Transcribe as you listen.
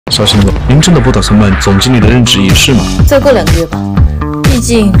小秦总，您真的不打算办总经理的任职仪式吗？再过2个月吧，毕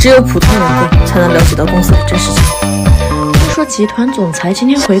竟只有普通员工才能了解到公司的真实情况。听说集团总裁今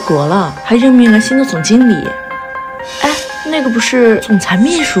天回国了，还任命了新的总经理。哎，那个不是总裁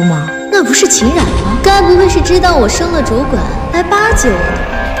秘书吗？那不是秦冉吗？该不会是知道我升了主管来巴结我的？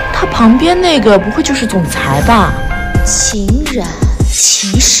他旁边那个不会就是总裁吧？秦冉，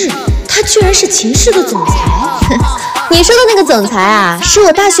秦氏，他居然是秦氏的总裁。你说的那个总裁啊，是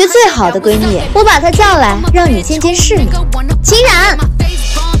我大学最好的闺蜜，我把她叫来，让你见见世面。秦冉，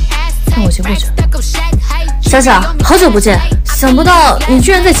那我先过去。小小，好久不见，想不到你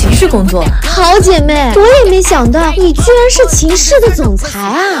居然在秦氏工作。好姐妹，我也没想到你居然是秦氏的总裁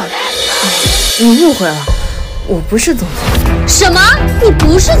啊！你误会了，我不是总裁。什么？你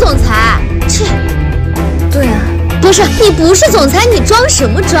不是总裁？切！对啊。不是，你不是总裁，你装什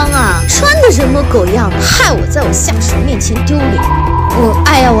么装啊？穿的人模狗样的，害我在我下属面前丢脸。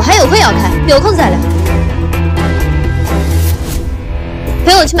哎呀，我还有会要开，有空再聊。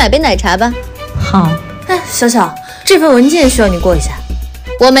陪我去买杯奶茶吧。好。哎，小小，这份文件需要你过一下。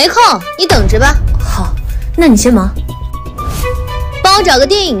我没空，你等着吧。好，那你先忙。帮我找个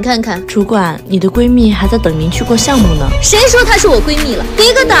电影看看。主管，你的闺蜜还在等您去过项目呢。谁说她是我闺蜜了？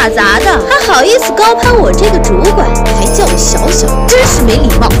一个打杂的，还好意思高攀我这个主管，还叫我小小，真是没礼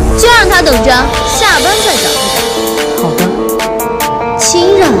貌。就让她等着，下班再找她。好的。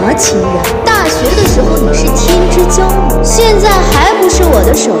秦冉啊秦冉，大学的时候你是天之骄女，现在还不是我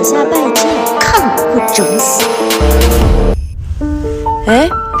的手下败将，看我不整死。哎，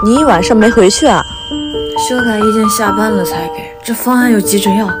你一晚上没回去啊？修改意见下班了才给，这方案又急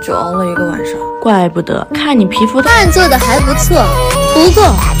着要，就熬了1个晚上。怪不得，看你皮肤案做的还不错，不过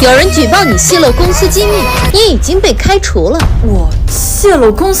有人举报你泄露公司机密，你已经被开除了。我泄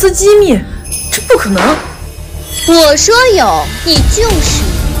露公司机密？这不可能！我说有，你就是。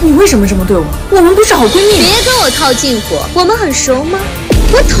你为什么这么对我？我们不是好闺蜜。别跟我套近乎，我们很熟吗？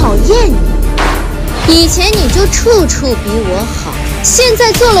我讨厌你。以前你就处处比我好，现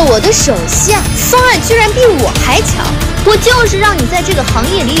在做了我的手下，方案居然比我还强。我就是让你在这个行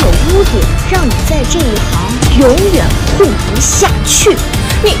业里有污点，让你在这一行永远混不下去。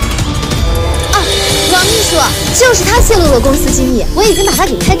你王秘书，就是他泄露了公司机密，我已经把他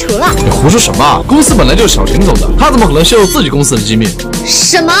给开除了。你胡说什么？公司本来就是小秦总的，他怎么可能泄露自己公司的机密？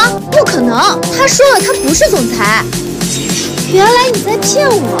什么？不可能！他说了，他不是总裁。原来你在骗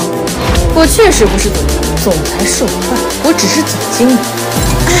我。我确实不是总裁，总裁是我爸，我只是总经理。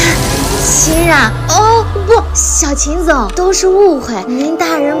秦冉，哦不，小秦总，都是误会，您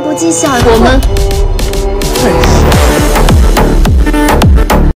大人不计小人。我们很熟。